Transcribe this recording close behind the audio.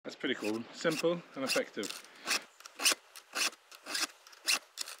That's pretty cool, simple and effective.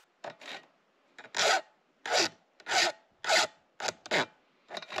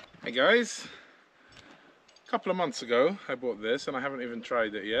 Hey guys, a couple of months ago I bought this and I haven't even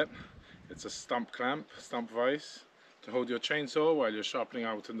tried it yet. It's a stump clamp, stump vise to hold your chainsaw while you're sharpening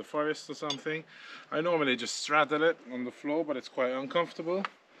out in the forest or something. I normally just straddle it on the floor, but it's quite uncomfortable.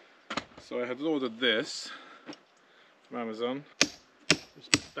 So I had ordered this from Amazon.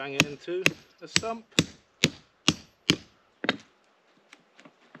 Just bang it into a stump.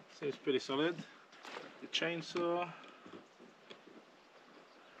 Seems pretty solid. The chainsaw.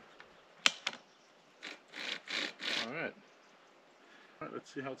 Alright,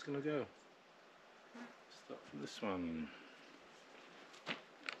 let's see how it's going to go. Start from this one.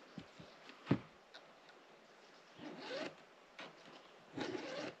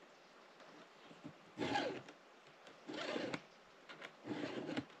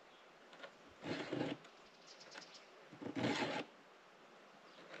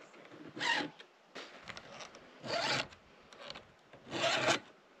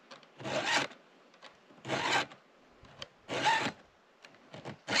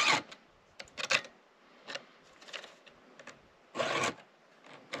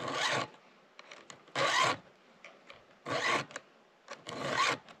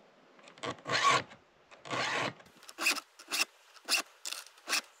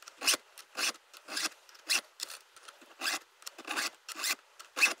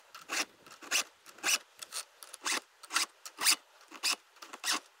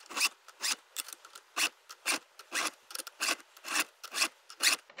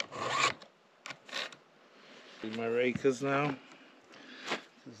 My rakers now,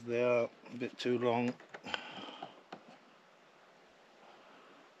 because they are a bit too long.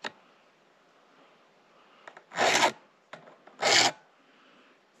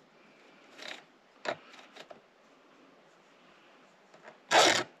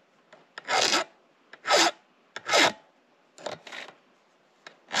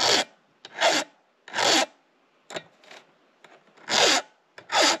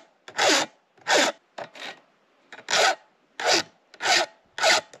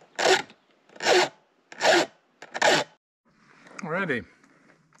 Alrighty,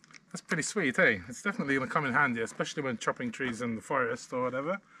 that's pretty sweet, eh? It's definitely going to come in handy, especially when chopping trees in the forest or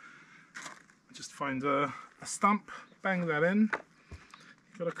whatever. Just find a stump, bang that in,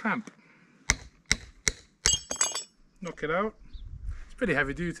 you've got a clamp. Knock it out. It's pretty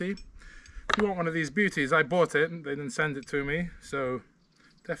heavy duty. If you want one of these beauties, I bought it, they didn't send it to me, so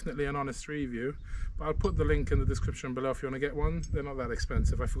definitely an honest review. But I'll put the link in the description below if you want to get one. They're not that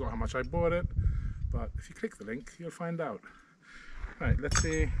expensive. I forgot how much I bought it, but if you click the link, you'll find out. Right, let's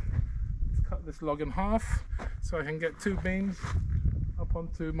see, let's cut this log in half so I can get 2 beams up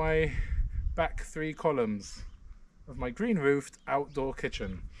onto my back 3 columns of my green roofed outdoor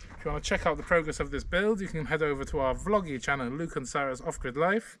kitchen. If you want to check out the progress of this build, you can head over to our vloggy channel, Luke and Sarah's Off-Grid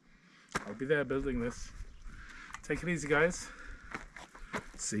Life. I'll be there building this. Take it easy guys.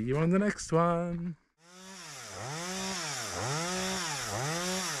 See you on the next one.